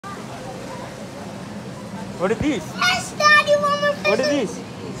What is this? Yes, Daddy, one more fish. What is this?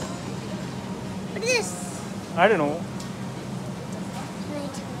 What is this? I don't know. Can I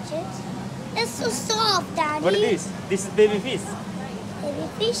touch it? It's so soft, Daddy. What is this? This is baby fish. Baby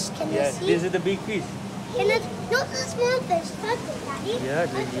fish, can I Yes, see? this is the big fish. Can I, not the small fish. Touch it, Daddy. Yeah,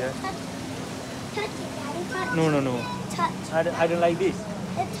 touch yeah. It, touch it, Daddy. Touch No, no, no. Touch. I don't like this.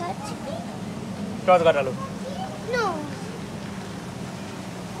 Touch me? Toss garalo. No.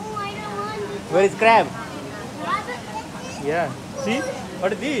 Oh, I don't want to. Where is crab? Rabbit? Yeah. See?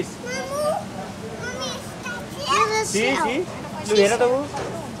 What is this? See, see? You hear that?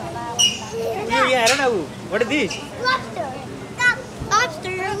 You hear that? What is this? Lobster.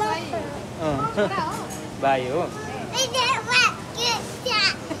 Lobster. Bye.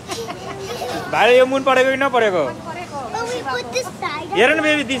 Bye. You moon padego na padego. But we put this side. Here and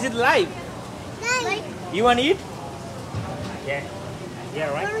baby, this is live. Like, You want to eat? Yeah.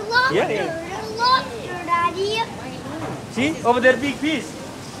 Yeah, right? there's lobster. Yeah, yeah. There's lobster, Daddy. See? Over there, big fish.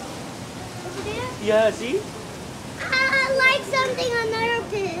 Over there? Yeah, see? I like something another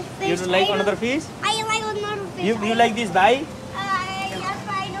fish. You don't like another fish? I like another fish. You like this, bye? Yes,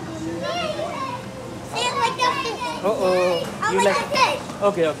 I know. See, I like that fish. Oh. I You like like? the fish.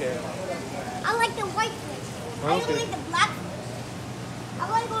 Okay. I like the white fish. I don't Okay. like the black fish. I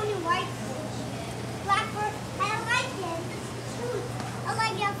like only white fish. Black fish. I like it. It's cute. I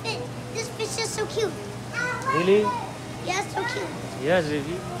like that fish. This fish is so cute. Really? Yeah, so cute. Yes,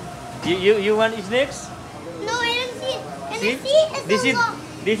 baby. You want snakes? No, I didn't see it. Can See? I see it?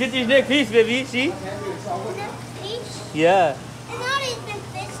 This is snake fish, baby. See? Is that fish? Yeah. It's not even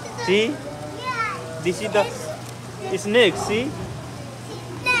fish. It's a, See? Yeah. This is the snake. See?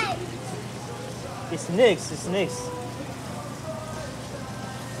 Snake. Snakes.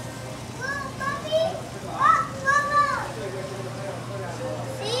 Look, Mommy. Look, Mama.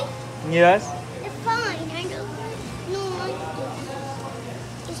 See? Yes. It's fine. I don't like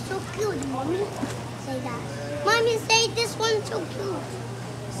this. It's so cute, Mommy. Say that. Mommy, say this one's so cute.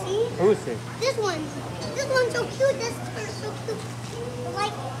 See? Who said? This one. This one's so cute. This one's so cute. I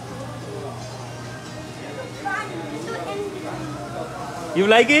like it. It's so envious. You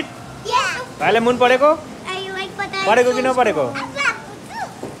like it? Yeah. Kale moon padeko? I like, but I Padeko ki na padeko?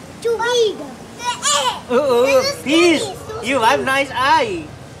 Too big. Oh, fish. You have nice eye.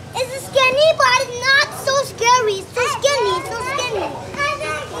 It's skinny, but it's not so scary. It's so skinny. It's so skinny.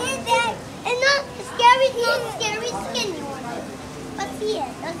 It's not scary. It's not scary. It's skinny one. But see it.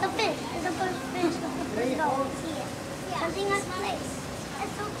 That's the fish. That's the first fish. Let's go. See it. Something has place.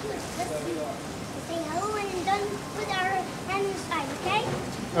 That's so cute. Let's see it. Say hello and then done with our hand inside. Okay?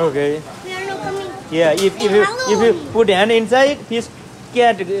 Okay. We are not coming. Yeah. If you put hand inside, fish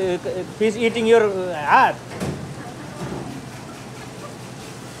eating your heart.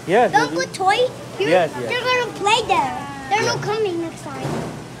 Yes. Don't baby. put toy here. Yes. They're gonna play there. They're not coming next time.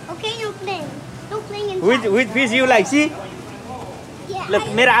 Okay, you're playing. Don't play inside. Which fish you like? See? Yeah. Look,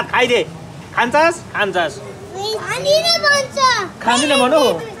 मेरो हात खाइदे. खान्छस्? I need a bunch. खाँदिन भनौ?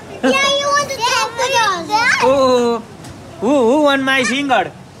 Yeah, you want to talk with us. Oh, who want my finger?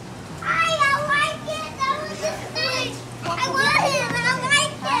 I like it. That was just nice. I want it. I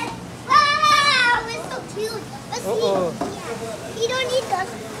like it. Wow, it's so cute. Let's see. Yeah. You don't need us.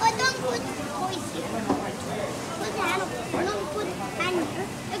 But don't put toys here. Put hand. Don't put hand here.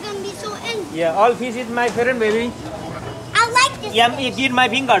 They're gonna be so angry. Yeah, all fish is my favorite, baby. I like this. Yeah, eat my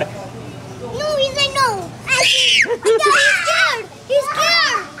finger. No, he's like no. He's scared. He's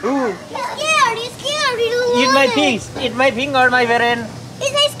scared. Who? He's scared. He's scared. He don't Eat want my it. fish. Eat my finger, my friend.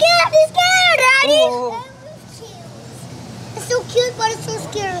 He's like scared. He's scared, Daddy. Oh. It's so cute, but it's so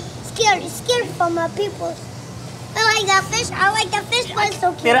scared. Scared. It's scared from my people. I like that fish. I like that fish, but it's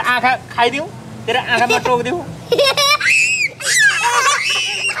so cute. तेरो आँखा खाइदिउ? तेरो आँखामा टोक्दिउ?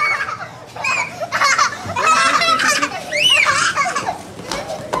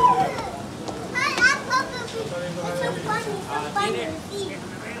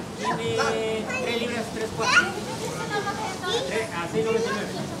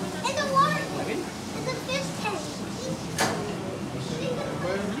 It's a water. It's a fish tank.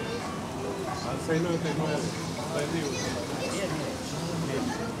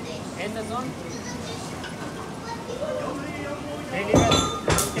 En de zon.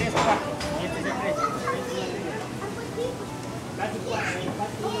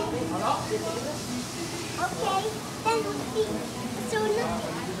 Okay, then we'll see. So now.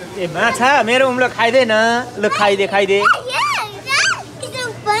 ए माछा मेरो उम्लो खाइदैन ल खाइदे It's so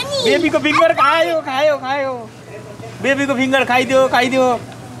funny. बेबीको finger खायो बेबीको finger खाइदियो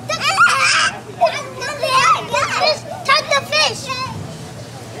Touch the fish.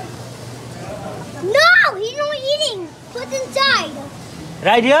 No, he's What's inside?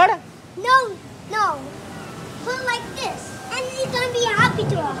 Right here? No. Put it like this. And he's gonna be happy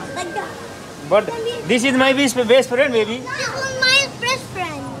to us. Like that. But this is my best friend, baby. This one's my best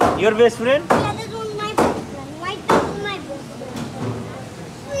friend. Your best friend? Yeah, this one's my best friend. This one's my best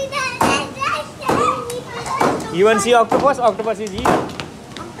friend. You want to see octopus? Octopus is here.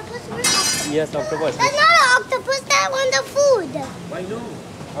 Octopus? Where's octopus? Yes, octopus. That's not an octopus. That one's a food. Why no?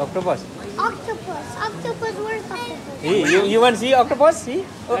 Octopus. Octopus. Where's octopus? Hey, you want to see octopus? See?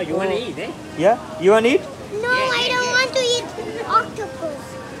 Oh, you want to eat, eh? Yeah? You want to eat? No, I don't want to eat octopus.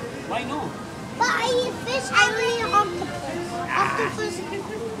 Why no? But I eat fish. I don't eat octopus. Octopus.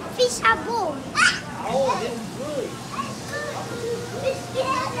 Fish have bones. Oh, this is good. Fish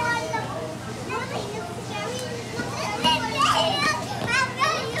have nothing is scary.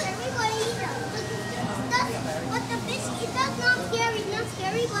 But the fish, that's not scary. Not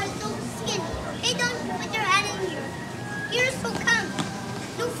scary, but it's so skinny. Hey, don't put your hand in here. Here's so come.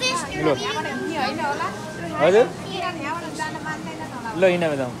 No fish. You're not eating them. हजुर ल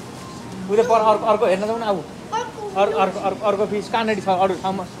यिनीमा जाउँ उता पर अर्को हेर्न जाउँ न अब अर्को फिस कहाँनिर छ अरू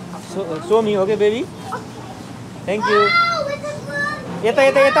ठाउँमा सोमी हो कि बेबी थ्याङ्क यू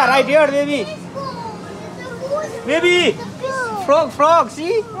यता right here baby baby frog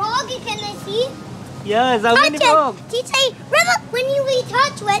see Frog, can I see? yes how many frog Teacher, River, when we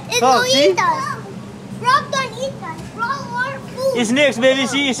touch it, it Frog, will see? eat us. Frog don't eat us. Frog are food. snakes baby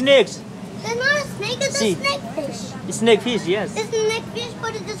see snakes It's not a snake, it's See. a snakefish. snake fish yes It's a snakefish,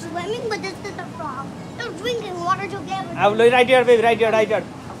 but it's just swimming, but this is a frog. They're drinking water together. अब ल right here baby right here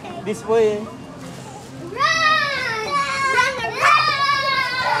Okay. this way Run! Run!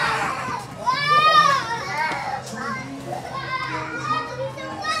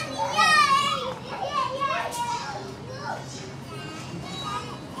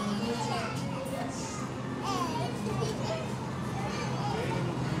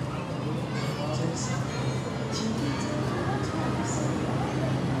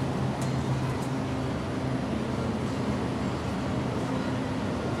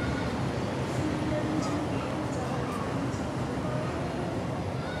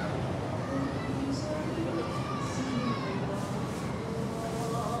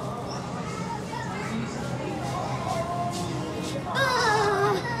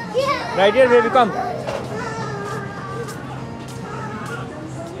 right here baby come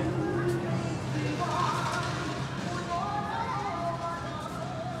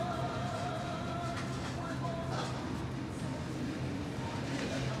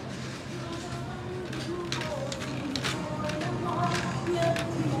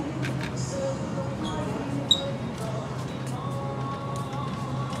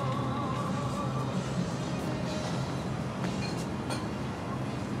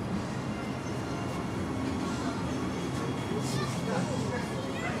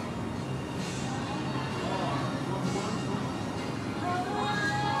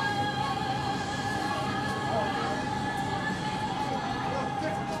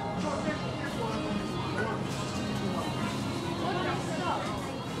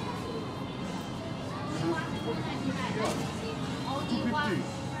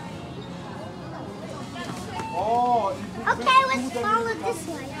Okay, let's follow this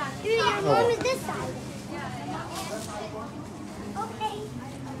one. You're going to this side. Okay.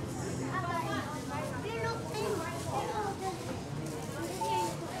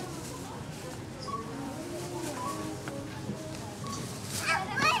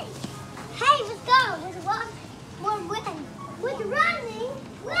 Hey, let's go. Let's walk. We're winning. We're running.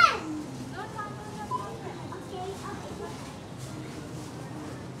 When? Okay.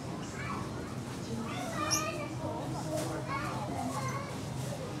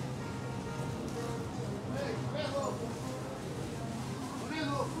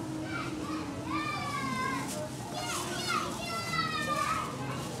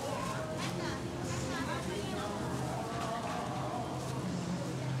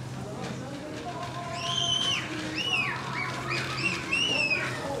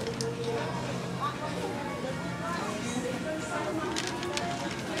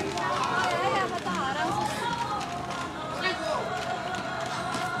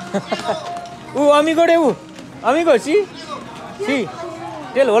 amigo de amigo sí sí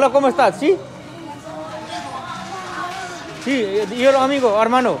hola cómo estás sí sí your amigo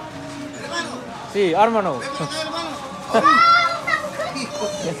hermano sí hermano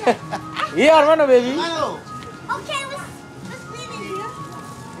yeah hermano baby Okay, let's leave it here.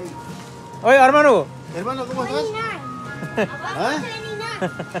 oye hermano Hermano, ¿cómo estás? 29. ¿Ah? 29.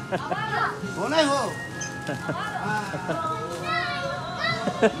 Hola, hijo.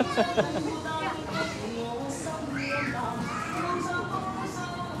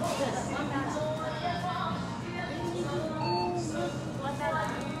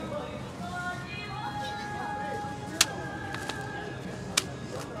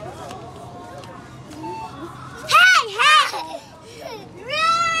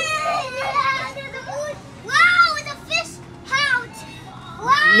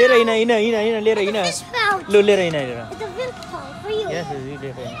 लिएर हिँड हिँड हिँड हिँड लिएर हिँड Fish pouch. लु लिएर हिँड लिएर It's a fish pouch for you. यस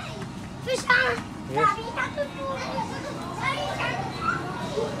लिएर हिँड Fish pouch. Yes.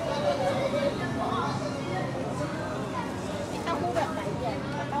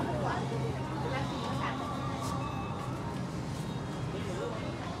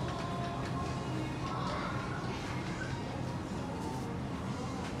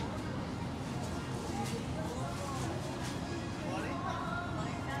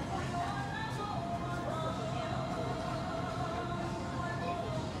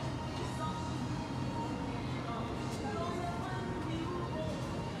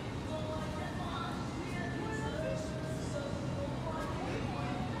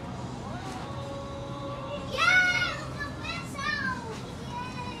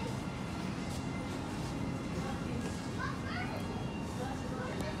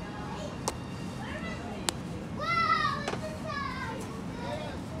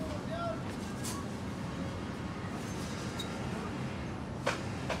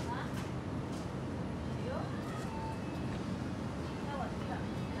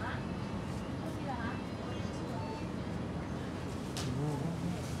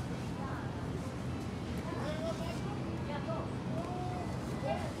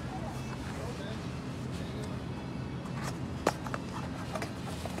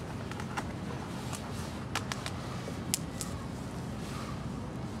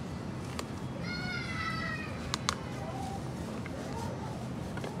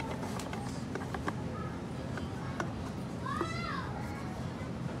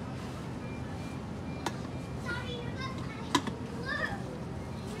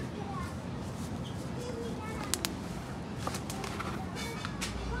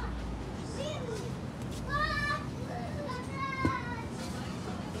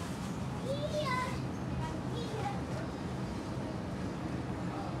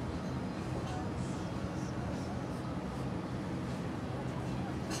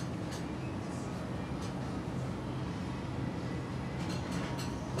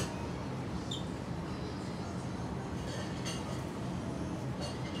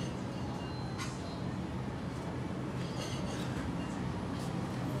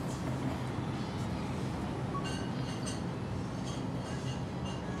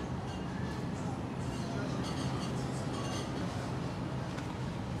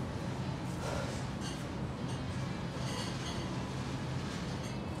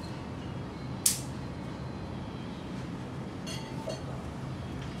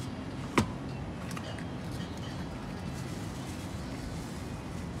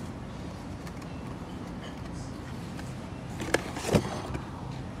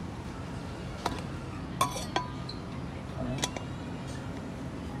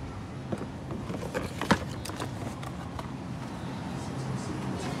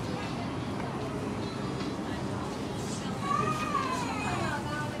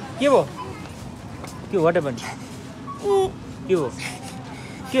 के भयो के वाट हेपन के हो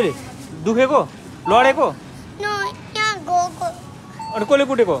के रे दुखेको लडेको No, यहाँ गएको. अनि कसले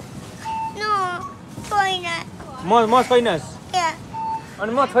कुटेको No, छैन. म छैनस् Yeah.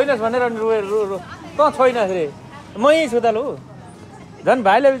 अनि म छैनस् भनेर अनि तँ छैनस् रे म यहीँ छु त लु झन्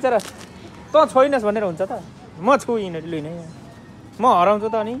भाइले बिचरा तँ छैनस् भनेर हुन्छ त म छु यिनीहरू लिने म हराउँछु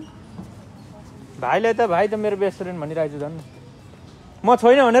त अनि भाइलाई त भाइ त मेरो बेस्ट फ्रेन्ड भनिरहेको छु झन् म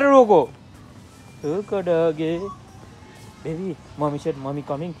छैन भनेर रोको Dage baby mummy shed mummy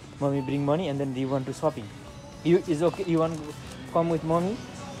coming mummy bring money and then you want to shopping you is okay you want come with mummy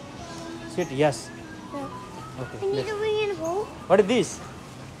shed yes okay I need to bring in home. What is this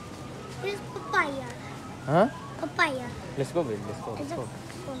This is papaya. huh Papaya. let's go baby let's It's go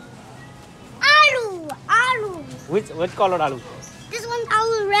Aloo. Aloo. which color aloo This one's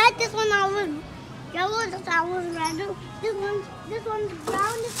aloo red. This one aloo yellow. This aloo red. This one's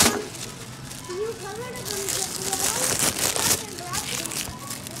brown. This one's new color. This one's just yellow.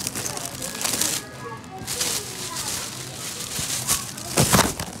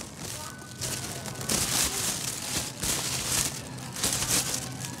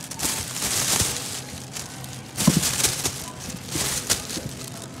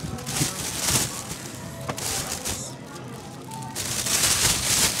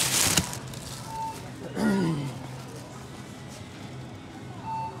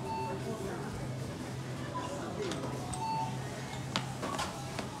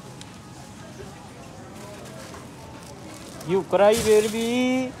 You cry,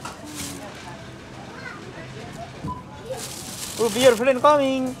 baby. Oh, be your friend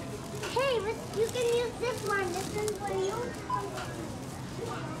coming. Hey, but you can use this one. This one's for you.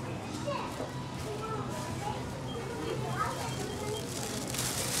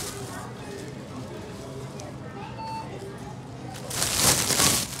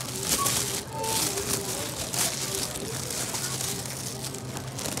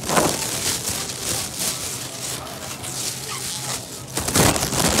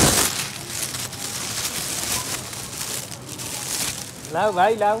 Lao,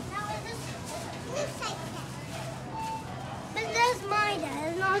 bhai, lao. Now is this like that? But that's my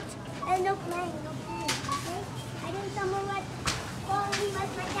dad, not and no playing, okay? I didn't someone like follow me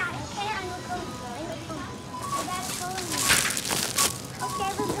like my dad, okay? I will come. My dad's following me. Okay,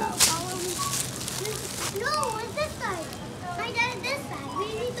 let's go. Follow me. No, it's this side. My dad is this side. We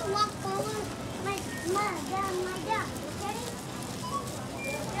need to walk forward. My dad, okay?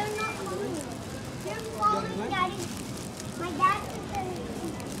 They're not following me. They're following daddy. My dad is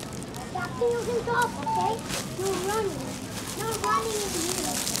Captain, you can talk, okay? You're running. You're running in the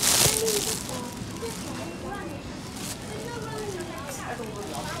middle. Running this way. This way. Running. There's no running in that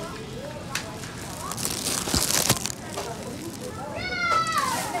side.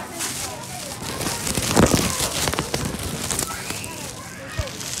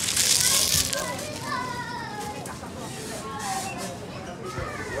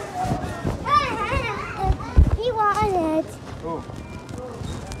 He wanted. Oh.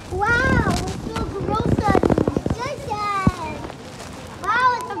 Wow, it's so grocery. Listen. Wow,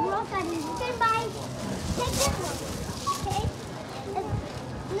 it's a grocery. You can buy. Take this one. Okay.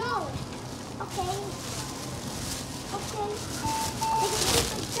 No. Okay. Okay.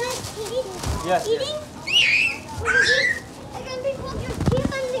 Eating. Yes, Eating. When you eat, it's gonna be full of your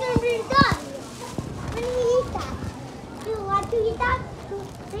teeth and it's gonna be done. When you eat that, do you want to eat that? To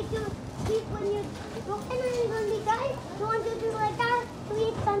take your teeth when you're broken and you're gonna be done? You want to do like that? To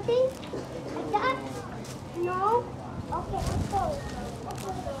eat something like that? No? Okay, let's go.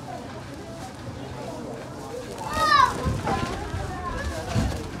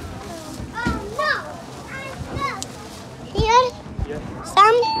 Oh, no. Here? Yeah.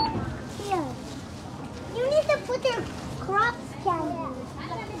 Some? Here. You need to put your crops candy.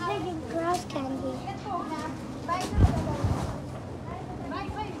 Like your grass candy.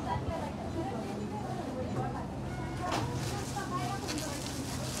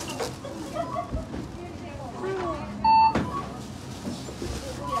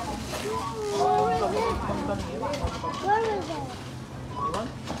 Where is it? You want?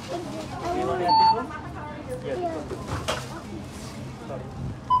 I You want want it. to have this one? Yeah, Here. this one. Sorry.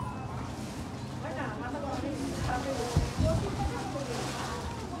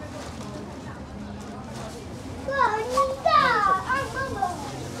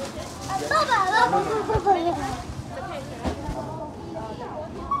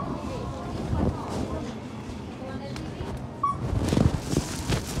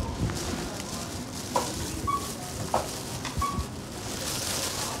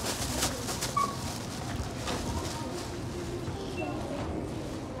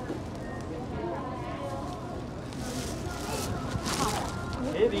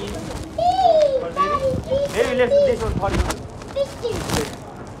 Maybe. Maybe let's do this one for you.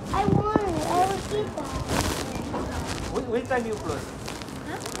 I want it. I will keep that. Which time you close?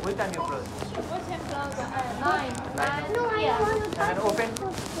 Huh? Which time you close? What time close? 9. No, I Yeah. want to And open?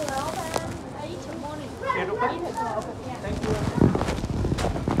 I eat in the morning. 8 o'clock? Thank you.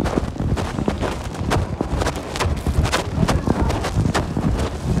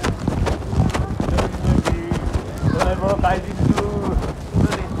 Oi, खाइदिन्छु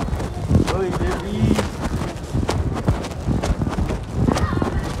ओइ baby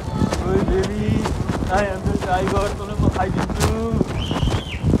ओइ baby I am the tiger तँलाई म खाइदिन्छु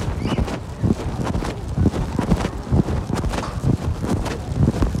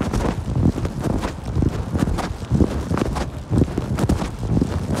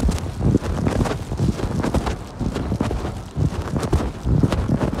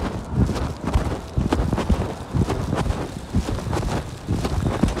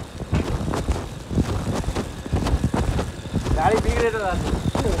गाडी बिग्रेर जान्छ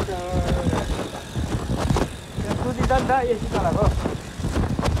कुदी जान्छ AC चलाएको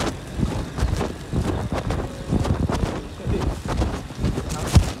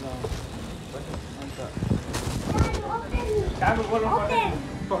Open.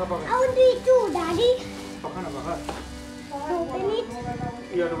 I want to eat too, Daddy. पकाउन भर्खर Open it.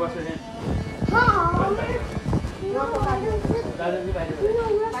 योहरू बस्यो नि No, I don't sit. दाजुजी बाहिर No,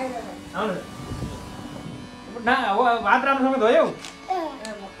 आउनु न हो भात राम्रोसँग धोयौ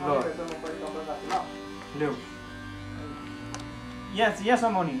ल्याउ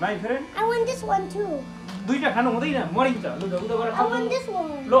यहाँसम्म नि my friend I want this one too. दुईटा खानु हुँदैन मरिन्छ लु उता गएर I want this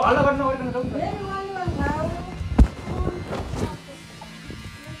one. लो हल्ला गर्न नगरिकन जाऊ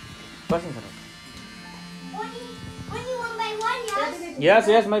बसिन्छ Only one by one, yes?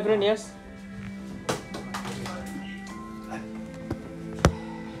 yes my friend yes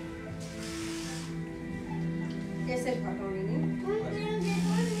Yes, घटाउने नि We're gonna do this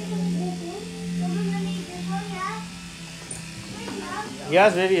one, we're gonna do this one, we're gonna do this one, yeah?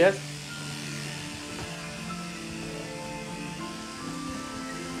 Yes, baby, yes.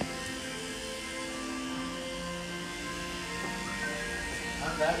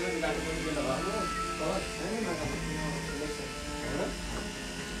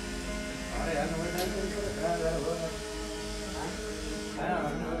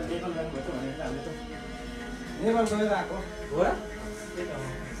 Nepal गएर आएको हो र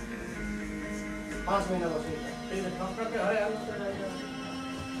 5 महिना बस्यो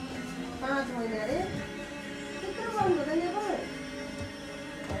 5 महिना रे त्यत्रो बन्द हुँदैन नेपाल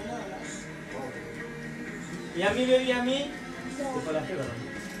Yummy, baby, yummy. ऊपर आके करो.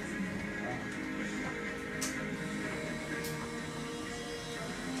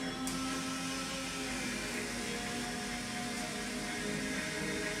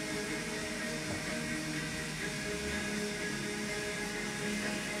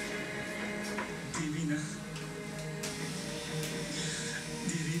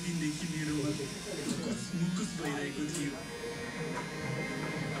 धेरै दिनदेखि मेरो मुकुस भइरहेको थियो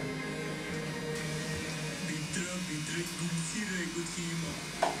भित्र गुम्सिरहेको थिएँ म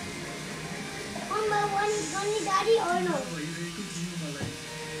Mama, one is gonna daddy or no? भइरहेको थियो मलाई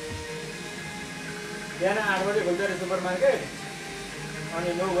बिहान 8 बजे खोल्छ रे सुपरमार्केट अनि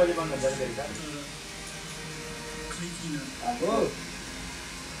 9 बजे बन्द हुन्छ रे त खै किन हो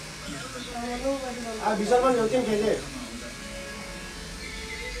आ विशालमा ल्याउँथ्यौँ खेले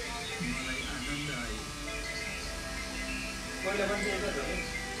मलाई आनन्द आयो कोहीले पनि त्यही त हो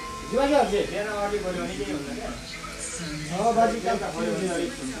जीवा के हर्जे बिहान अगाडि बोल्यो भने केही हुन्छ क्या बाजी क्या बोल्यो भने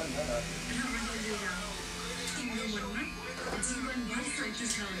अलिक हुन्छ नि त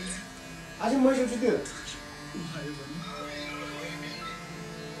आज म सोच्छु त्यो भयो भने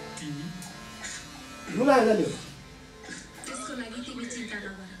तिमी लुगा हाल्दा ल्याऊ त्यसको लागि तिमी चिन्ता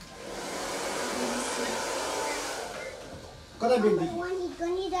नगर कता बेच्दै Mama, one is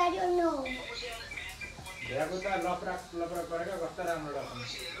gonna daddy or no? भ्याएको त लपराक गरेको कस्तो राम्रो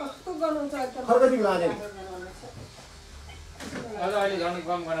लाग्छ कस्तो गनाउँछ एकदम खर्कदेखि लाँदैन अझ अहिले झन्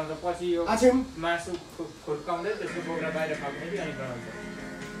कम गनाउँछ पछि यो आछिम मासु खुर्काउँदै त्यसको बोक्रा बाहिर फाल्ने कि अनि गनाउँछ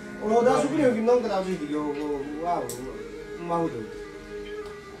ओ दासु पनि हो कि नङ कता आउँछ यो वाउ माउद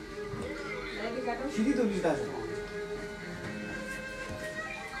सिधी तो बिस्ता छ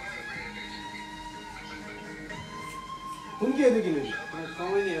कुन के हो किन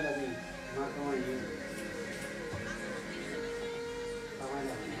कमाइ नि होला चाहिँ म कमाइ नि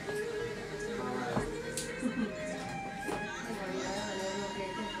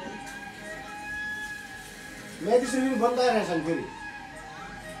मैं त्यसरी पनि बन्द रहेछन् फेरि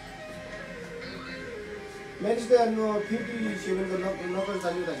मैं त्यस्तै 57 को नकल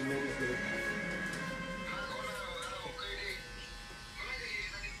चालिरहेको छ मैं त्यसरी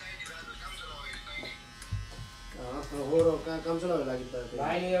हो र काम चलाउन लागि त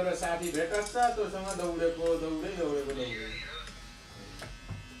भाइले एउटा साथी भेटछ तँसँग दौडेको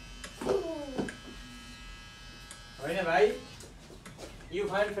होइन भाइ you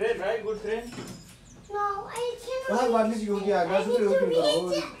find friend right good friend No, I cannot. वहाँ वार्निस हो कि आगा सुपर हो कि हो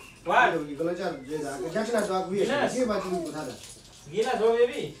वाट हो कि गलत चार जे जाके जैक्सन आज आप हुए के बात को बता दे गिलास हो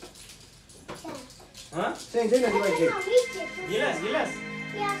बेबी हाँ सही सही नहीं भाई Cannot reach it. गिलास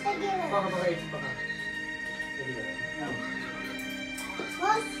Yeah, I get it. पका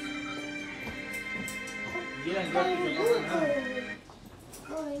What? गिलास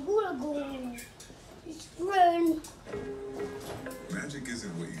Go. It's friend. Magic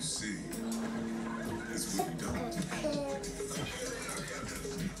isn't what you see, it's what you don't.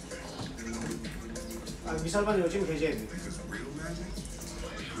 अब विशाल पानी होची में खेचे Because real magic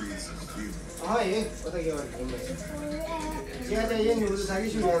creates a feeling. हाँ ये पता क्या बात है क्या चाहिए ये न्यूज़ सारी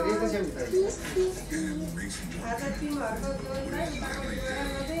शुरू हो रही है तो सेम था And makes you want आज तिमीहरुको जोइलाई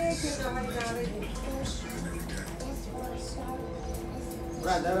तपाईले के नभई जाँदै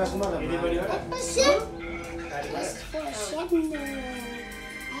पूरा दरबार कुमार यदि बढी होला S for ship, no.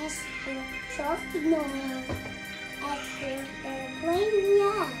 S for shark, no. S for airplane,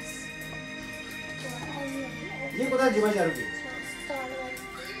 yes. ये पता जीवा जा रुकी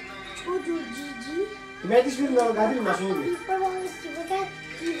Chodu Gigi. मैं तो शुरू में गाड़ी में मशीन में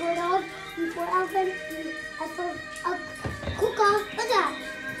Before elephant, for cook off, but that.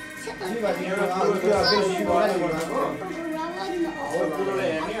 ये बात है और क्या आप इस चीज़ को बात कर रहे हो और पुरोले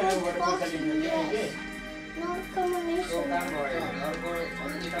हेर्ने अनि वाटर बटल लिने के No तो combination. काम भयो अर्को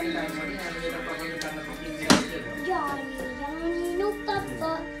निकाल्ने टाइम पनि अनि एउटा पकाउने खाना पकाउने Johnny, no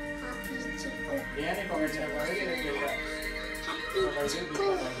papa. Happy chico. बिहानै पकाइदिएर गयो कि एउटा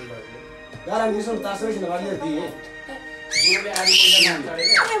यार हम ये सब तासरे से नवाज़ लेती है पुरोले आलु को जान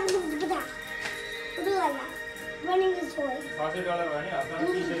चढेको running this way. $40 भने हप्तामा $30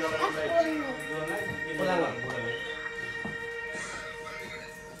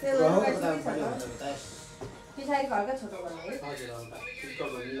 पछाडि घरका छोटो गर्ने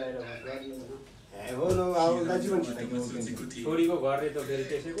है हो न अब दाजु पनि छोरीको घर रे त फेरि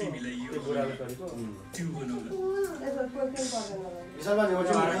त्यसैको त्यो बुढाको छोरीको त्यसको कोही पनि पर्दैन विशालमा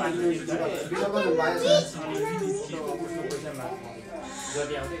ल्याउँछु विशालमा बाहिर पैसामा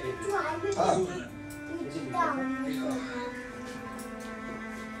जति आउँदै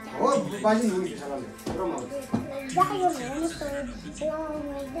हो बाजी नि विशालमा पुरा That was so long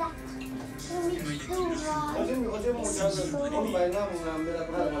like that. अझै म बाहिरमा मेरा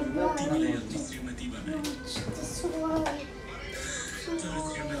कुरा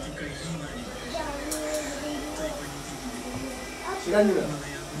सिरानी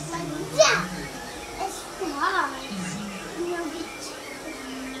Yeah, it's hard.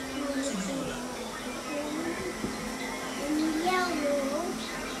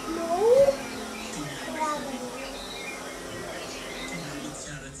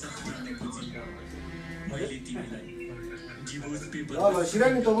 अब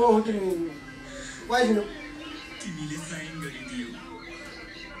सिरानी त हो तिमी पाइदिनु तिमीले साइन गरिदियो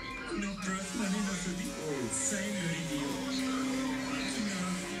कुनै प्रश्न नै नसोधी साइन गरिदियो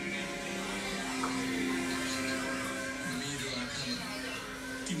मेरो आँखामा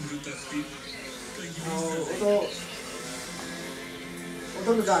तिम्रो तस्बिर कहिले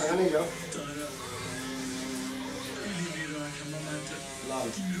ओटो जाने नै हो तर अहिले मेरो आँखामा मात्र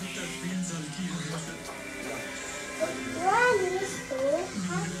तिम्रो तस्बिर झल्किरहेछ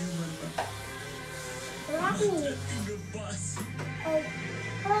तिम्रो बास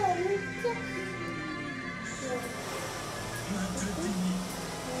मात्र तिमी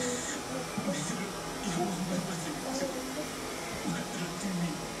मेरो युवामा बसेको छौ मात्र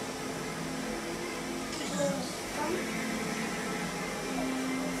तिमी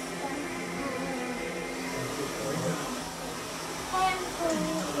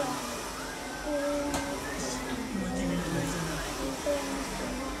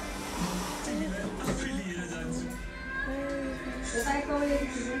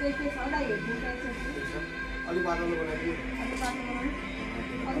अलि बाटोले बनाइदिनु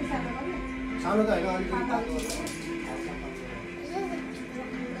सानो त होइन अलिकति बाटो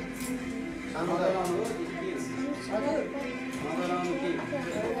सानो त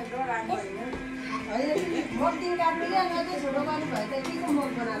मोती काट्नु या नजिक छोटो गर्नु भयो त के को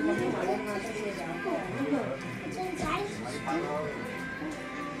मोक बनाएको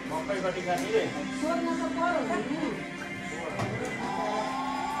मकै कति खाने रे सोध्न त पर्यो नि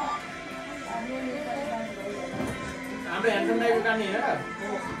हाम्रो ह्यान्डसम दाइको काट्ने होइन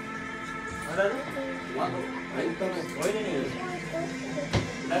दाजु होइन नि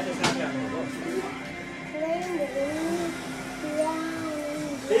दाजु साथी हाल्नु हो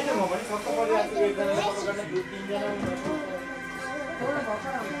त्यही त म पनि सक्क परिरहेको छु एकजनाले फोटो काट्ने 2-3 जना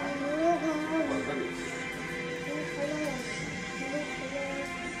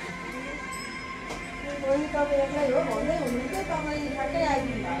कोही तपाईँ एक्लै हो भन्दै हुनुहुन्थ्यो तपाईँ ठ्याक्कै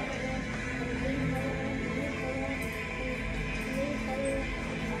आइदिनु भयो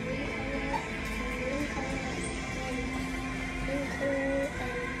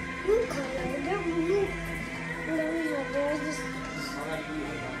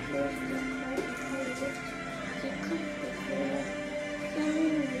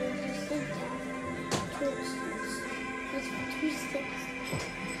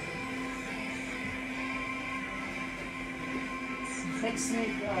Let's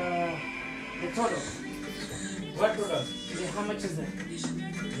make the total. What total? How much is it?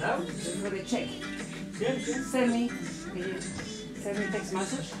 Now? For the check. Send me text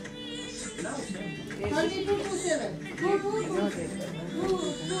message. Now?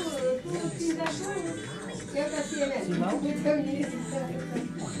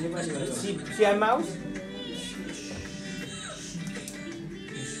 2227 See a mouse?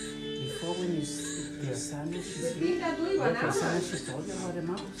 Before when you Sandra, she told you about the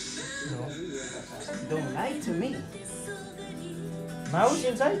mouse? No. Don't lie to me. Mouse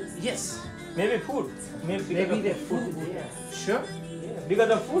inside? Yes. Maybe food. Maybe the food there. Sure? Yeah.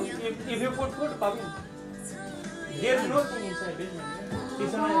 Because of food, if you put food, probably. There's nothing inside basement.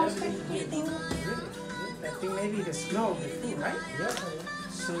 It's not everything here. Really? I think maybe the smell of the food, right? Yeah.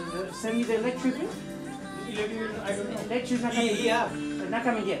 So send me the electric bill? I don't know. Electric not coming. Yeah. Not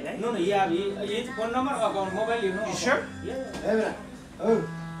coming yet, right? No, yeah. His phone number, account, mobile, you know. You sure? Yeah. हेर औ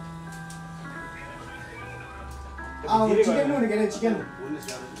chicken नुन के chicken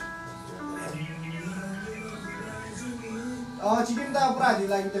chicken त पुरा the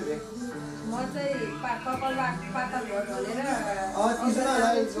लागि त बे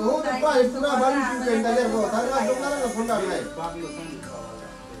तीसरालाई हो त प्राय पुरा बारी पेन्टाले हो थाहा दोकानमा फोन गर्नलाई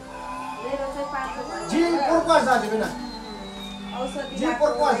जी पोर्क जाति बिना औषधि जी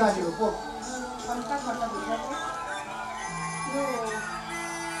पोर्क जाति हो पोर्क खट्टा खट्टा हुन्छ यो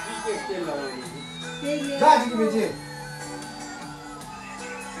के तेल लगाउने जाति के बेचे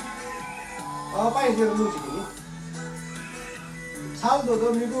पाइ दिएर लुची नि साल दो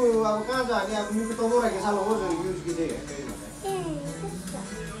मिको अब कहाँ जाने अब मिको तो लोरा के साल हो जो यूज की दे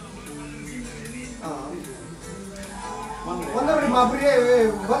वंदर मापुरी है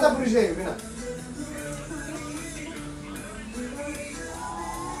वंदर पुरी से बिना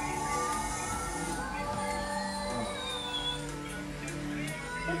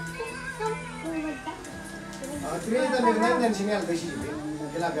Three dan dan sinyal besi je,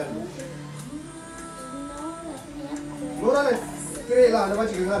 kelakan. Lora le, three lah, ada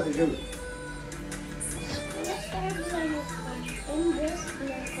macam dengar tu je.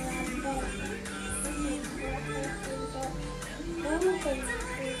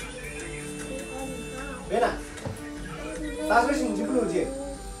 Bena, tas besi ni perlu je.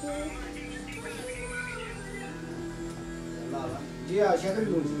 Lah, dia siapa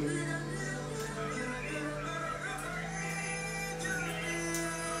dulu je.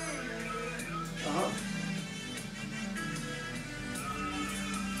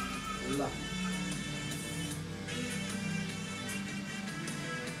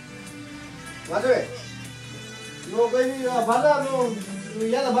 Macam ni, lo kini baca lo,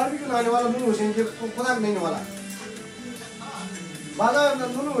 ya dah barbecue nane wala dulu sih, kotak ni wala. Baca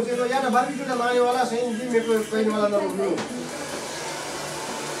dulu sih lo ya dah barbecue nane wala sih, ni mereka kini wala dulu.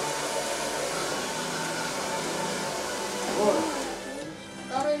 Oh,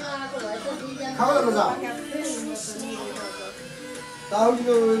 kau dah macam? Tahu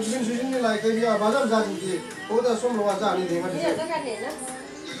itu jenis jenis ni lah, kaya baca jadi je, kau dah semua baca ni deh macam.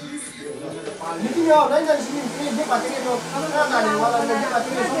 Lekin ya, lain dari sini dia pakai ni tu, apa ni? Wala dia pakai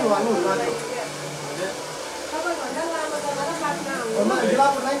ni semua anu mana? Oh, mana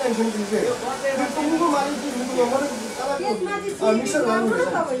gelap lain dari sini je. Tunggu mari tunggu mana? Kalau mixer anu.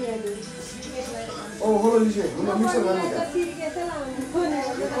 Oh, kalau ni je, mixer anu.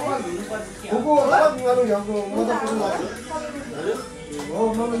 Buku apa anu yang aku mana pun lagi. Oh,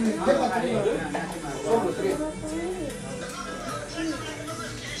 mana dia pakai ni. Oh, betul.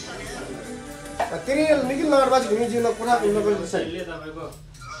 Kiri nikil langar baca kini je nak pernah nak beli besar. Ini dah mereka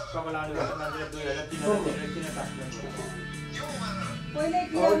kapal anu kita nanti 2003 kini tak.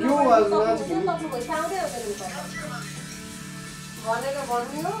 Oh, jual langar kini. Mana ke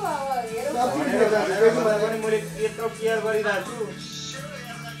baniyo? Tapi dia mulai itu kiar beri dah tu.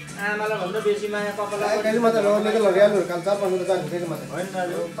 Malah benda besi mana kapal. Kali mata lo nikil lagi anu kalau pun kita kan kali mata.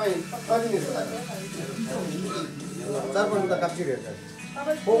 Pain, pain ni sudah. Pun kita kapsir ya.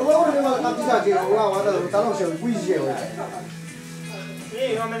 Orang ni malah kapsir saja. Orang ada tahu siapa puisi je.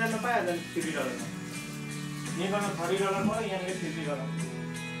 Ni orang mana nampak ada $50. Ni kalau $30 pun yang ni $50. Kalau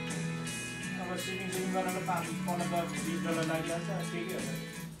shipping kalau nak $20 lagi ada, ठीक है.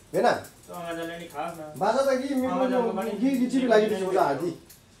 Bena? तो हमारे लिए नहीं खास ना. बाजार तक ये चीज़ लगी थी मुझे आधी.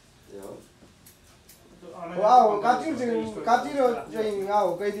 Wow, kapsir je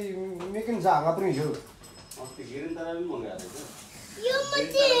ngau, kaya di mungkin zang apa ni je. Pikirin tanah ni mana ada? You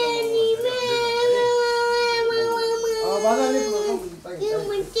macam ni बाजार ni tu. You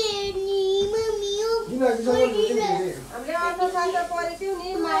macam ni mami. Gina bisa buat macam ni. हामीले अर्को साल त परे थियो नि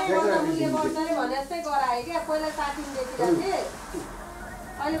माइको मूल्य बढ्दै भने जस्तै गरायो के पहिला 60 देखि थिए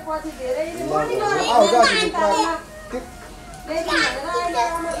अहिले पछि धेरै नै बढी गरायो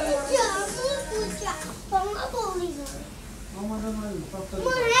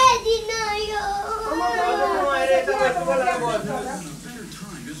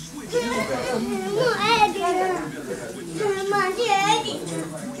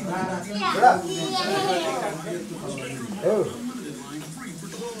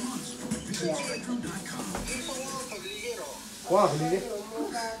Wah, beli deh.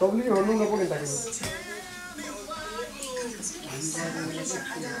 Kau beli honung nggak boleh tadi.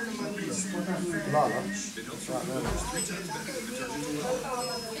 Lah.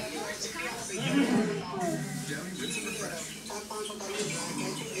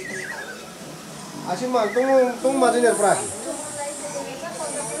 Asyik mah, tunggu macam ni perah.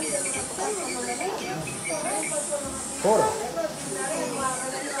 Kor.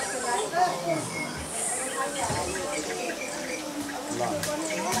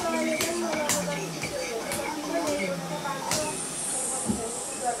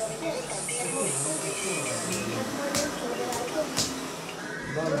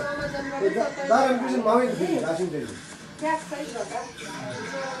 दाराम पिसन मावै फेरि रासिन फेरि ट्याक्स सही गर्दा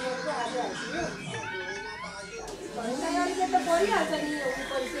अलिकति त परिहाल्छ नि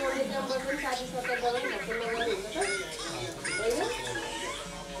पैसा आउने नम्बर पनि 60-70 गराउनु भएको नम्बर हुन्छ त होइन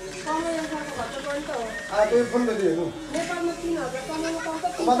कमाइसकेको भन्छ पनि त हो त्यो फोन त दिनु नेपालमा 3000 कमाउनु पाउँछ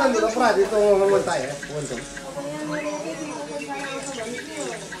पता नि अपराधी त म ताए हुन्छ अब यहाँ मेरो एकैचोटि पैसा आउँछ भने के हो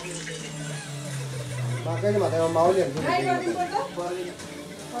बाकैले माथि माउले हुन्छ ट्राई गरिदिनुपर्छ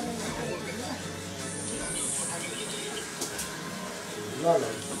ल ल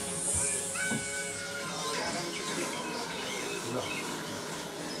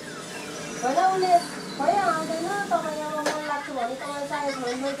होइन उसले खै आउँदैन तपाईँ अब मन लाग्छ भने तपाईँ चाहिएको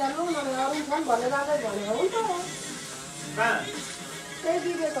भने जानु नभए अरू छन् भनेर आफै भनेर हुन्छ त्यही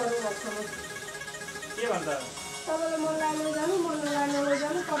विवेकहरू भएको के भन्छ तपाईँलाई मन लाग्ने जानु मन लाग्ने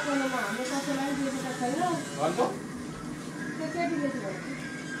जानु पठाउनुमा हाम्रो कसैलाई दिएको छैन भन्छ त्यो केटीले चाहिँ भन्छ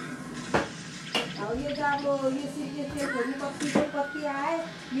अब यो चाहिँ अब यो सिक्रेटहरू कति आए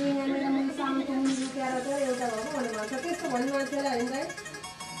यो यहाँनिर मैले सामानको मुनि लुकाएर चाहिँ एउटा भएको भनेर भन्छ त्यस्तो भन्ने मान्छेलाई होइन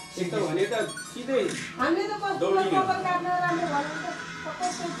एक त भने त सिधै हामीले त कस्तो कपाल काट्न राम्रो भनेर त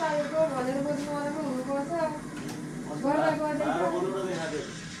कस्तो चाहिएको भनेर बुझ्नु वालामा हुनुपर्छ गर्दा गर्दै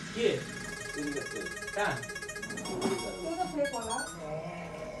के कहाँ त्यो त फेक होला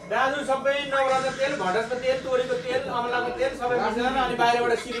दाजु सबै नवरत्न तेल भटसको तेल तोरीको तेल अमलाको तेल सबै मिसाएर अनि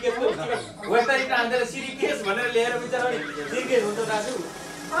बाहिरबाट सिरिकेसको वेस्टर्न हान्देर सिरिकेस भनेर ल्याएर बिचरा सिरिकेस हुन्छ दाजु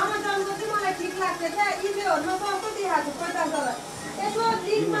अमाजनको चाहिँ मलाई ठिक लाग्छ क्या इबेहरूमा कस्तो देखाएको 50,000 यसो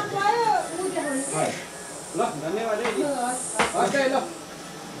लिङ्कमा गयो ऊ देखाउने ल धन्यवाद है ओके ल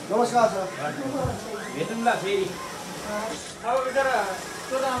नमस्कार सर भेटौँला फेरि अब बिचरा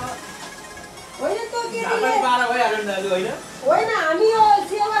त्यो त होइन त्यो केटीले झापा पारा भइहाल्यो नि दाजु होइन होइन हामी यो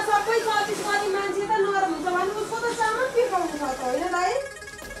सेवा सबै सर्भिस गर्ने मान्छे त नरम हुन्छ भने उसको त सामान पिकाउनु सक्छ होइन दाइ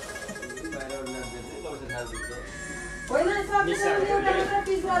होइन सबैजना एउटा मात्र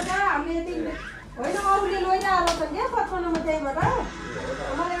पिस गर्छ हामीले यति होइन अरूले लैजाएर छन् क्या 55मा त्यहीँबाट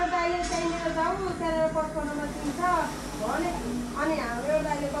मलाई एउटा अहिले त्यहीँनिर जाउँ त्यहाँनिर 55मा दिन्छ भने अनि हाम्रो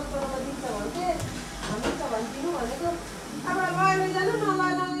एउटा अहिले 55मा दिन्छ भने चाहिँ हामी त भनिदिनु भनेको अब लैजानु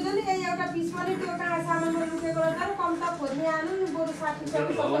नलैजानु यही एउटा पिस पनि त्यो कहाँ सामानमा लुकेको जानु कम त खोज्ने आनु नि बरु 60-70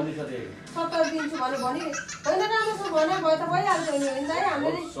 दिन्छु भने होइन राम्रोसँग भने भए त भइहाल्छ नि होइन दाइ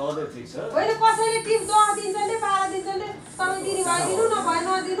हामीले होइन कसैले टिप 10 दिन्छ नि 12 दिन्छ नि तपाईँ दिने भए दिनु नभए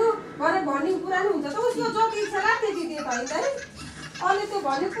नदिनु भनेर भन्ने कुरा नि हुन्छ त उसको जति इच्छा लाग्छ त्यति दिए त होइन दाइ अहिले त्यो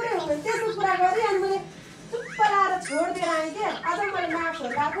भन्ने कुरै हो त्यस्तो कुरा गरेँ अनि मैले चुप्प लाएर छोडिदिएर आएँ क्या आज मैले माफहरू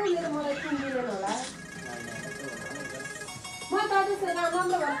गएको मेरो मलाई किनिदिनु होला म त त्यसरी राम्रो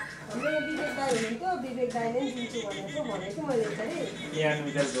भयो हाम्रो यो विवेक दाई हुनुहुन्थ्यो विवेक दाईले नि दिन्छु भनेको मैले चाहिँ यहाँ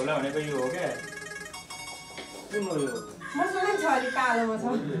विचार झोला भनेको यो हो क्या कुन हो यो मसँग छ अलिक कालोमा छ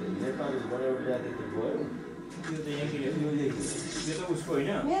त्यो त यही यो त उसको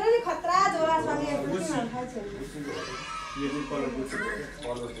होइन मेरो नि खतरा झोला छ नि यो चाहिँ कलर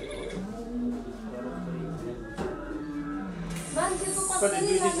मान्छेको कति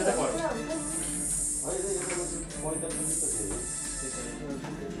दुई दिन चाहिँ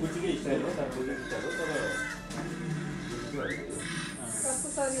कुचीकै स्टाइल हो तर बुझेको स्टाइल हो तर कस्तो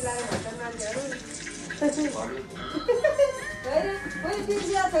सजिलो भन्छ मान्छेहरू होइन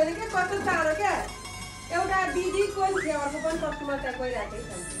बिर्सिया छैन क्या कस्तो चाँडो क्या एउटा दिदी कोही छेउको पनि कस्टमर त्यहाँ गइरहेको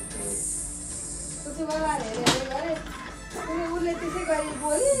छ उसो मलाई हेरेर गरेँ अनि उसले त्यसै गरी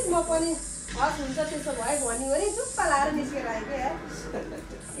बोली म पनि हस् हुन्छ त्यसो भयो भन्यो भने चुप्प लाएर निस्केर आएँ क्या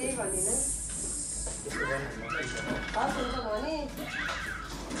केही भनिनँ हस् हुन्छ भने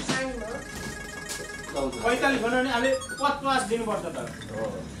 45 भन्यो भने अहिले 50 दिनुपर्छ त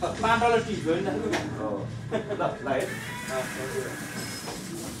 $5 टिप हो नि ल है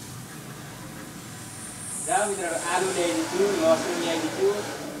जाऊ आलु ल्याइदिन्छु लसुन ल्याइदिन्छु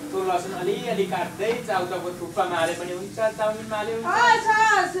त्यो लसुन अलिअलि काट्दै चाउचाउको थुक्पा मारे पनि हुन्छ चाउमिन मारे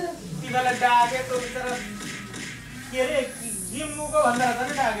हुन्छ तिमीलाई डाकेको बिचरा के अरे जिम्मुको भन्दा त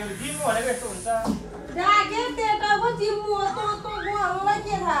नि डाक्यो जिम्मु भनेको यस्तो हुन्छ डाके तेटाको जिम्मु हो त गोहरूलाई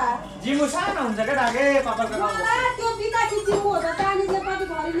के थाहा जिम्मु सानो हुन्छ क्या डाके कपालको मलाई त्यो विकासी जिम्मु हो त पानीले कति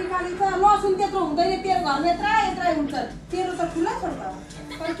भरि निकालिन्छ लसुन त्यत्रो हुँदैन तेल घरमा यत्रै हुन्छ तेरो त ठुलो छ नि त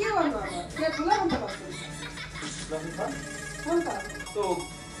तर के गर्नु अब तेल ठुलो हुन्छ लसुन त त्यो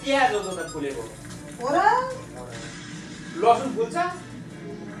प्याज हो त फुलेको हो र लसुन फुल्छ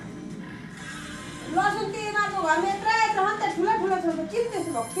लसुन तिमीहरूको घरमा यत्रै हुन्छ ठुलो छ त किन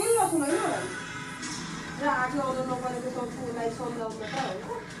त्यसो भएको ठुलो लसुन होइन होला र आजु आउनु नपरेको त उसलाई सम्झाउनु त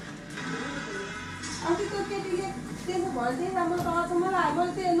हो अस्ति त्यो केटीले त्यसो भन्थे र म त अचम्म लाग्यो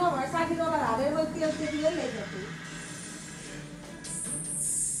मैले त्यो नभए $60 हालेर मैले त्यो केटीले ल्याइदिएको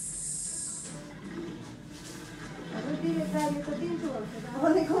दाइले त दिन्छु भन्छ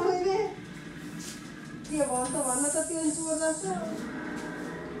भनेको मैले के भन्छ भन्न त त्यो चोर जस्तो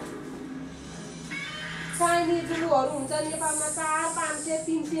चाइनिज लुहरू हुन्छ नेपालमा 400, 500,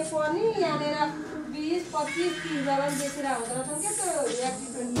 300 पर्ने यहाँनिर 20, 25, 30 डलर बेचेर हुँदो रहेछन् क्या त्यो हेयर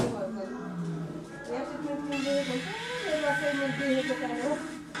ट्रिटमेन्ट लिनुभएको हेयर ट्रिटमेन्ट लिएको हुन्छ एउटा देखेको कारण हो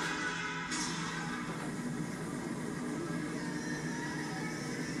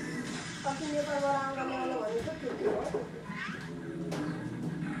कति नेपालबाट आउँदा ल्याउनु भनेको त्यो हो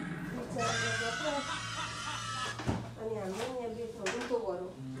अनि हाम्रो यहाँ बेच्नु उल्टो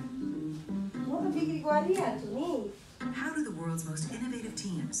गरौँ How do the world's most innovative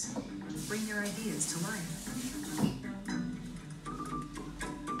teams bring their ideas to life?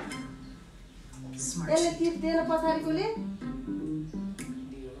 Smart. यसले टिप दिएर पछाडिकोले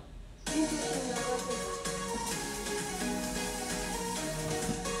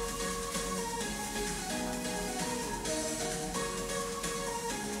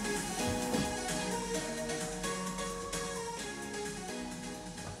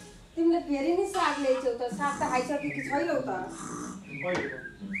तिमीले फेरि नि साग ल्याइछौ त साग त खाइसके कि छैनौ त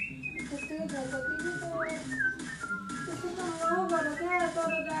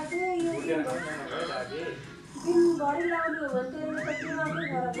दिनभरि लाउने हो भने त्यसले त दिमागै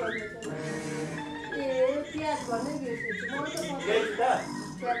खराब गर्दैछ ए प्याज भन्ने बिर्सेछु म त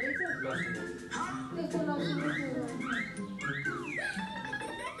त्यस्तो नसुन्नु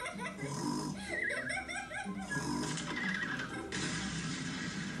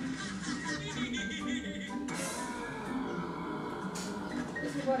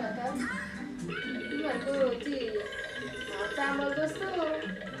चामल जस्तो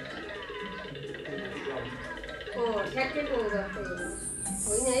ठ्याक्कैको जस्तो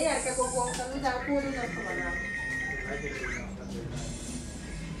होइन है अर्काको गाउँसँग जहाँ कोली जस्तो भनेर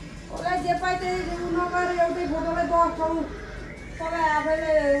होला जे पाइ त्यही नगरेर एउटै फोटोलाई 10 ठाउँ तपाईँ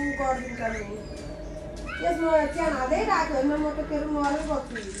आफैले गरिदिन्छ नि यसमा च्यान हाल्दै राख्यो भने म त फेरि मरै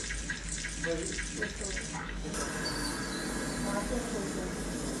बस्छु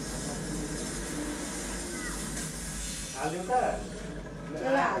हाल्दिउँ त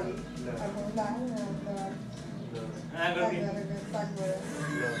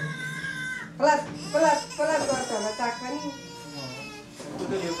प्लस प्लस प्लस गर्छ होला साग पनि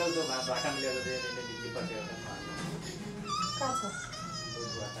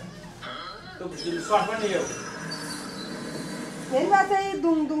मेनमा चाहिँ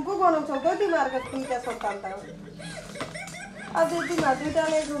दुङदुङको बनाउँछौ त तिमीहरूको दुईवटा सन्तान त अझै तिमीहरू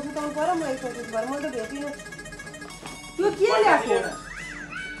दुईवटाले सुताउनु पऱ्यो मैले सोचेको भएर मैले त भेटिनँ त्यो के ल्याएको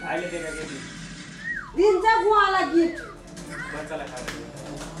दिन्छ गुवालाई गिफ्ट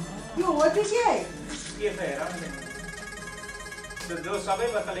यो हो कि के जो सबै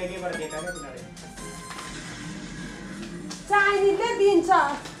बच्चाले एकैबाट दिएका क्या तिनीहरूले चाइनिजले दिन्छ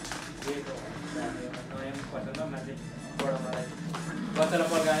बच्चालाई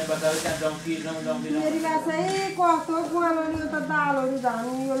पड्काने बच्चाले त्यहाँ जम्की मेरी गाछ है कस्तो गुवालो यो त दालहरू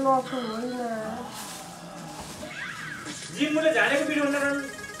झानु यो लसुन होइन जिम्मुले झानेको पिरो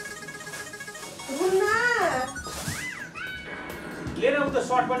हुन लिएर उ त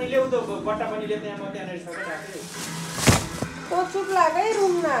सर्ट पनि ल्याउ त बट्टा पनि ल्याउ त्यहाँ म त्यहाँनिर सबै राखेँ तो चुप लागै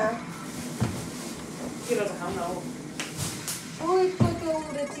रुममा के रहेछ खाऊ न हो उइको त्यो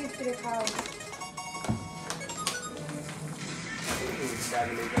उडे चिप्सले खाऊ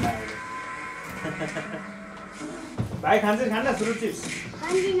भाइ खान्छ खान्न फ्रुट चिप्स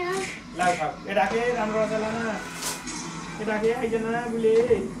खान्दिन ला खाऊ ए राखे राम्रो रहेछ ल न ए राखे आइजन बुले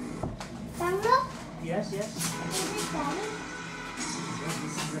राम्रो यस यस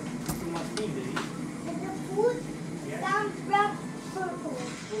food down black purple.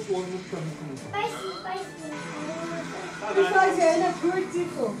 Spicy, spicy. Besides, होइन फ्रुट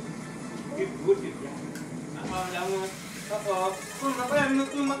चिप्स हो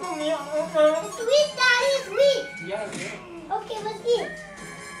Sweet, Daddy, sweet. Yeah. Okay, let's eat.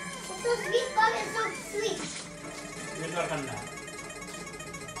 It's so sweet, but it's so sweet.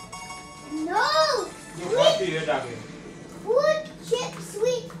 No! Sweet. Food chip,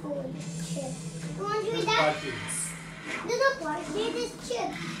 sweet food chip. You want to eat that? There's no party, there's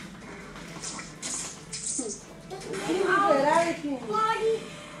chips. Party,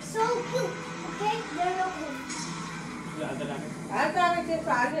 so cute. Okay, they're no good. हाल्दा chips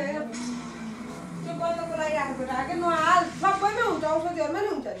हाल्ने होइन त्यो बन्नको लागि राखेको राखेँ नहाल सबैमा हुन्छ औषधिहरूमा नि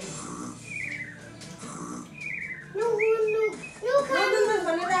हुन्छ नि No,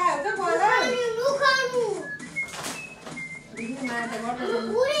 भनेर राखेको छ no, Kanu. माया त गर्छ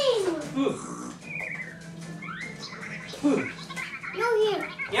No, here.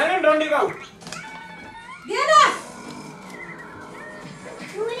 यहाँ डन्डी गाउ दिएन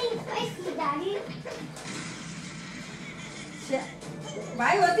see, Daddy.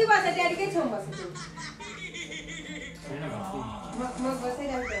 भाइ होती बस ड्याडी के छेउ बस तू म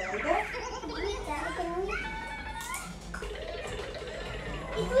बसिरहेको है त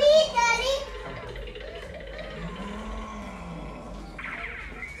Sweet, Daddy.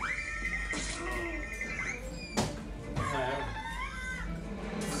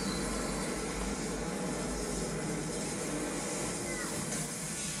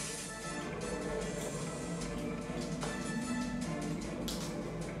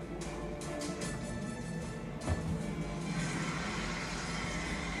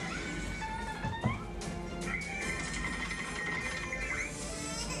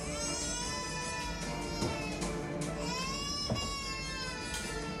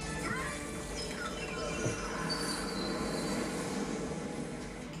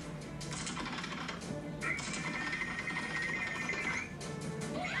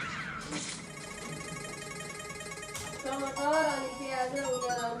 टमाटर अनि प्याज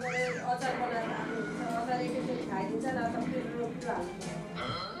उलेर अचार बनाएर हाल्नुहुन्छ अचार एकैचोटि खाइदिन्छ न त फेरि रोटी हाल्नुहुन्छ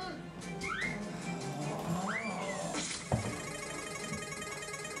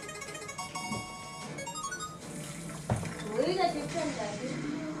होइन ठिक छ नि दाजु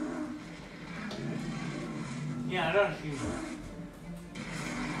यहाँ र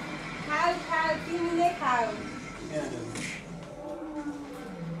खाऊ तिमी नै खाऊ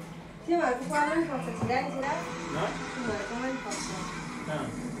तिमीहरूको पर्नु पनि पर्छ छिरा नि छिरा तिमीहरूको पनि पर्छ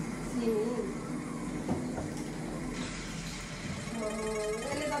सिमी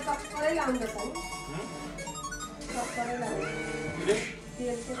यसले त टक्करै लाउँदछ नि टक्करै लाउँछ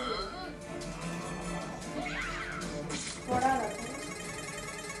तेल चाहिँ कडा लाग्छ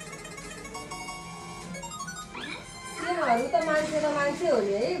तिमीहरू त मान्छे हो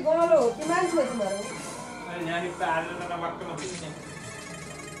नि है गलो हो कि मान्छे हो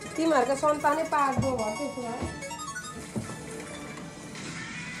तिमीहरूको सन्तानै पार्दो भयो त्यसो भए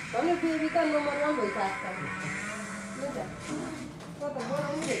भने बेबी त नम्बर 1 भइसक्छ आजकल त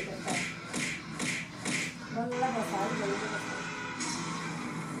बनाउनु भइसक्छ बल्ल बसायो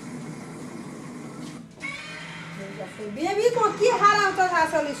बेबी को के हराउँछ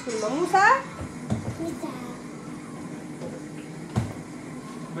आजकल स्कुलमा मुसा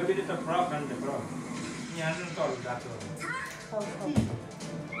बेबी त फ्रक खान्छ फ्रक यहाँ त अरू जातो भने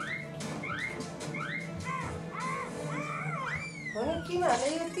तिमीहरूले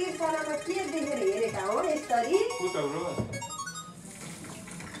यो तिर्सनामा के देखेर हेरेका हो यसरी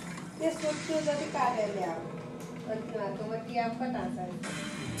त्यसको त्यो जति काटेर ल्याऊ अनि तिमीहरूकोमा ट्याप पो टान्छ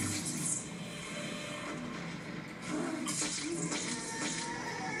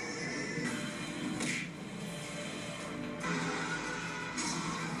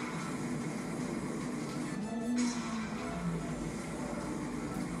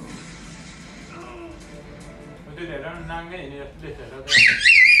नाङ्गै हिँड्ने जस्तो देख्छ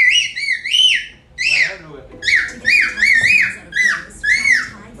To get the toughest smells out of clothes,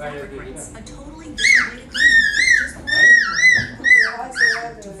 try Tide fabric rinse, a totally different way to clean. Just pour it in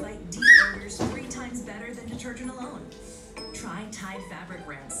water to fight deep odors 3 times better than detergent alone. Try Tide fabric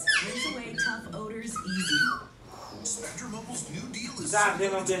rinse. Rinse away tough odors easy. Spectrum Mobile's new deal is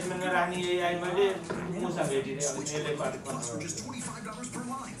मुसा भेटिदिएँ अब यसले for just $25 per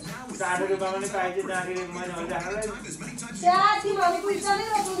line. Now with 60 रुपैयाँमा पनि पाइन्छ त्यहाँखेरि मैले भने हामीलाई तिमीहरूको इच्छाले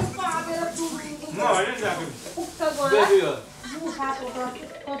रोक्नु पापेर म होइन नि जाको पुग्छ बेबी हो मुखाको त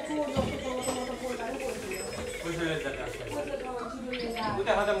कचोर जस्तो पोल्टाले कसैले त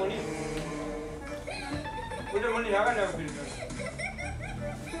उता खतम हुने उता मुनि राख न फेरि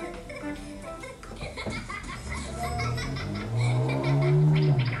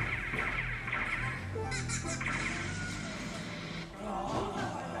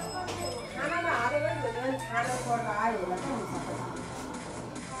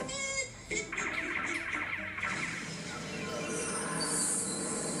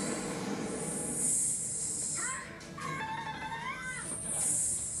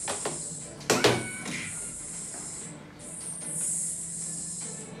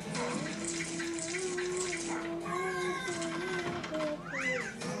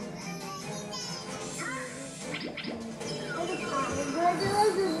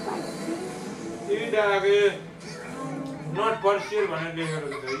not partial भनेर लेखेको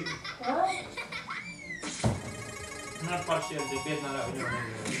छ है not partial चाहिँ बेच्नलाई होइन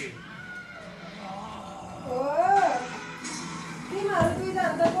भनेर ओ तिमीहरू दुईजना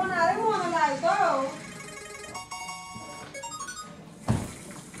त बनाएरै मन लाग्यो त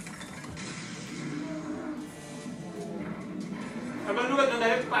अब लुगा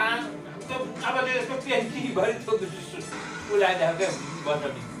धुँदाखेरि अब त्यसको पेन्टी भरि उलाइदिएको क्या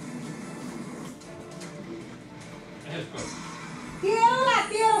बटनी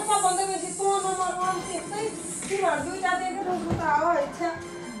तेरो सबभन्दा बेसी तँ नम्बर 1 त्यस्तै तिमीहरू दुईटा दिएको जस्तो त हो इच्छा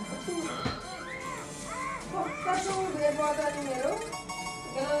कस्तो भेट बजा नि मेरो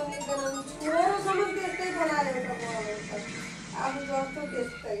छोरोसम्म त्यस्तै बनाएर एउटा आफू जस्तो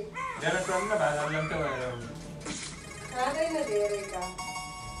त्यस्तै खाँदैन धेरै त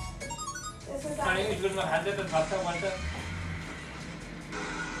स्कुलमा खान्छ त थप्छ भन्छ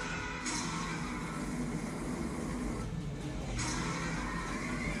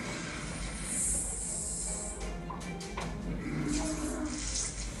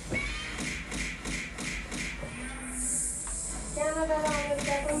क्यानाडा र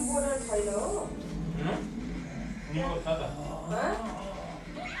अमेरिकाको बोर्डर छैन हो न्युयोर्क छ त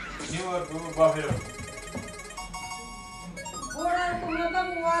न्युयोर्क बफेलो बोर्डरको मतलब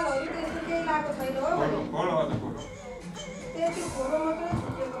वालहरू त्यस्तो केही लागेको छैन हो त्यति खोलो मात्रै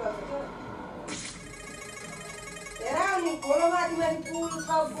छुटेको रहेछ हेर नि खोलो माथि पुल छ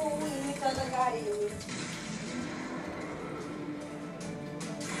हिँड्छ त गाडीहरू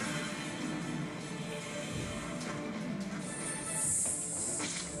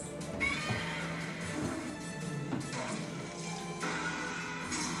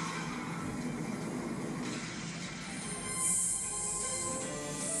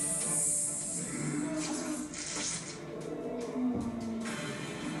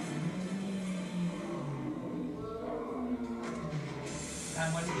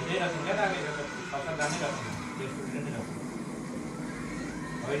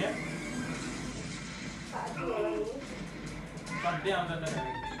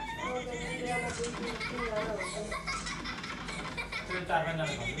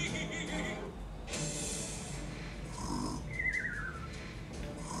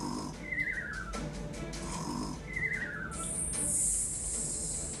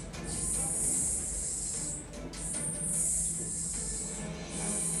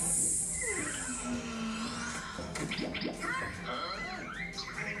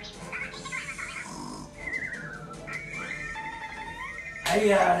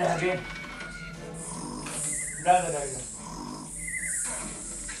again. Brother,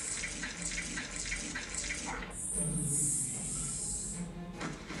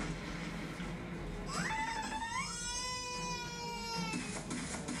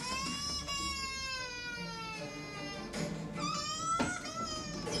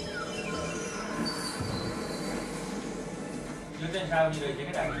 you can shower như vậy chứ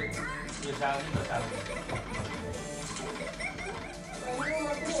cái này you shower chứ có shower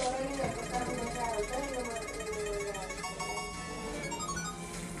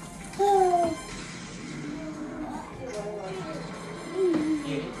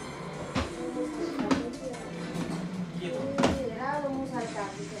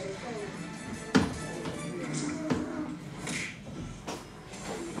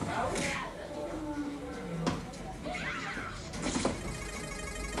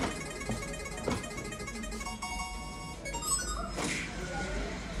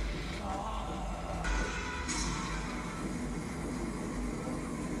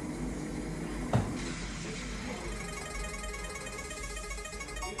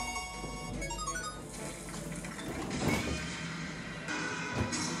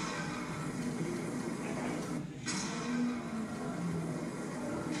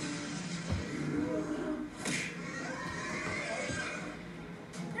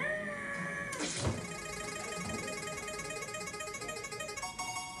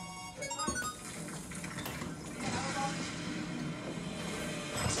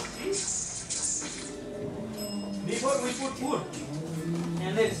Before we put food,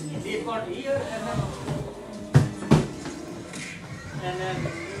 and then leave got here, and then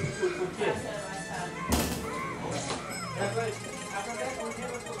we put here. That's why after that we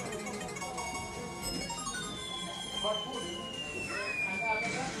never put food. Got food, and after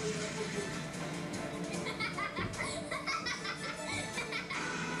that we never put food.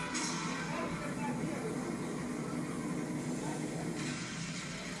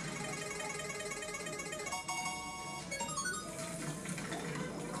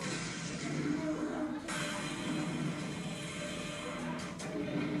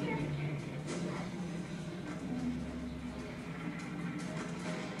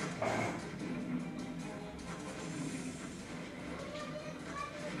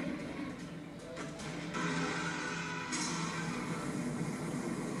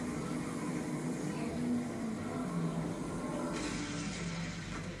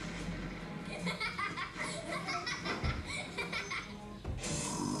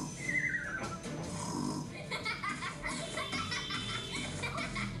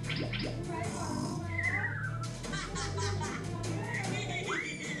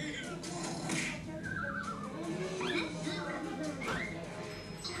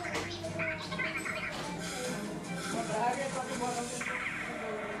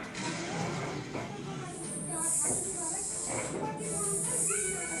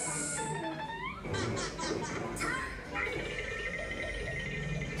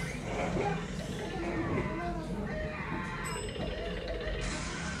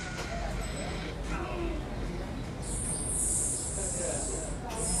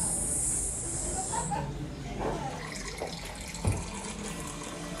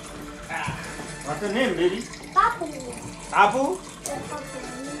 What's your name, baby? Papu. Tapu?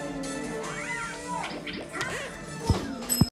 Papu.